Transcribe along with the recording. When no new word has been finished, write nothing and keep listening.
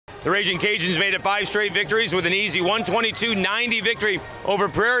The Raging Cajuns made it 5 straight victories with an easy 122-90 victory over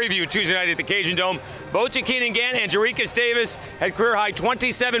Prairie View Tuesday night at the Cajun Dome. Both Gant and Jarikus Davis had career-high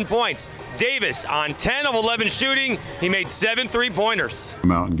 27 points. Davis on 10 of 11 shooting. He made 7 three-pointers.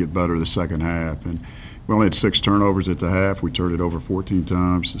 Come out and get better the second half. And we only had 6 turnovers at the half. We turned it over 14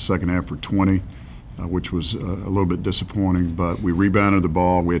 times. The second half for 20, which was a little bit disappointing. But we rebounded the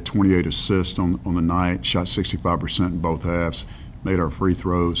ball. We had 28 assists on the night, shot 65% in both halves, made our free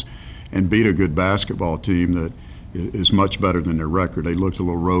throws, and beat a good basketball team that is much better than their record. They looked a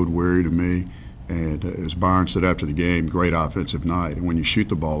little road weary to me. And as Byron said after the game, great offensive night. And when you shoot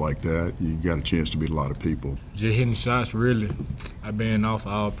the ball like that, you got a chance to beat a lot of people. Just hitting shots, really. I've been off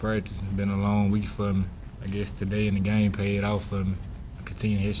all practice. It's been a long week for me. I guess today in the game paid off for me. I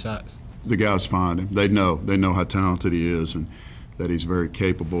continue to hit shots. The guys find him. They know how talented he is and that he's very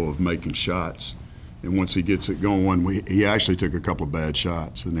capable of making shots. And once he gets it going, he actually took a couple of bad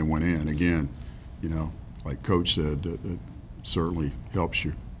shots and they went in. Again, you know, like Coach said, that certainly helps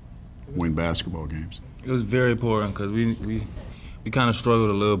you win basketball games. It was very important because we kind of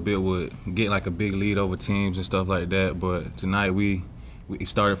struggled a little bit with getting like a big lead over teams and stuff like that. But tonight we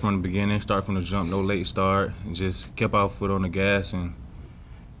started from the beginning, started from the jump, no late start, and just kept our foot on the gas and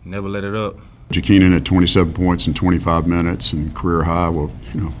never let it up. Jarikus had 27 points in 25 minutes and career high. Well,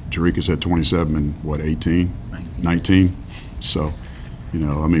 you know, Jarikus had 27 in what, 19? So, you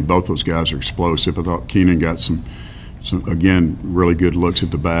know, I mean, both those guys are explosive. I thought Keenan got some again, really good looks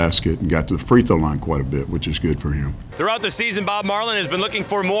at the basket and got to the free throw line quite a bit, which is good for him. Throughout the season, Bob Marlin has been looking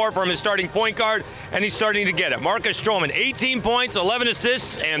for more from his starting point guard, and he's starting to get it. Marcus Stroman, 18 points, 11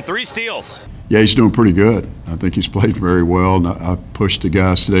 assists, and 3 steals. Yeah, he's doing pretty good. I think he's played very well. And I pushed the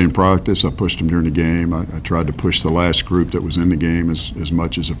guys today in practice. I pushed them during the game. I tried to push the last group that was in the game as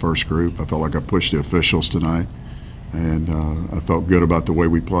much as the first group. I felt like I pushed the officials tonight, and I felt good about the way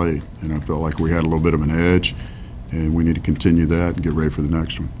we played. And I felt like we had a little bit of an edge. And we need to continue that and get ready for the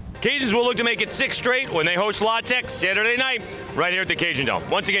next one. Cajuns will look to make it 6 straight when they host La Tech Saturday night right here at the Cajun Dome.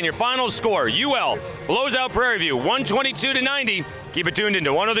 Once again, your final score, UL blows out Prairie View 122-90. Keep it tuned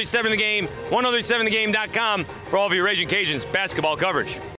into 1037 The Game, 1037thegame.com for all of your Raging Cajuns basketball coverage.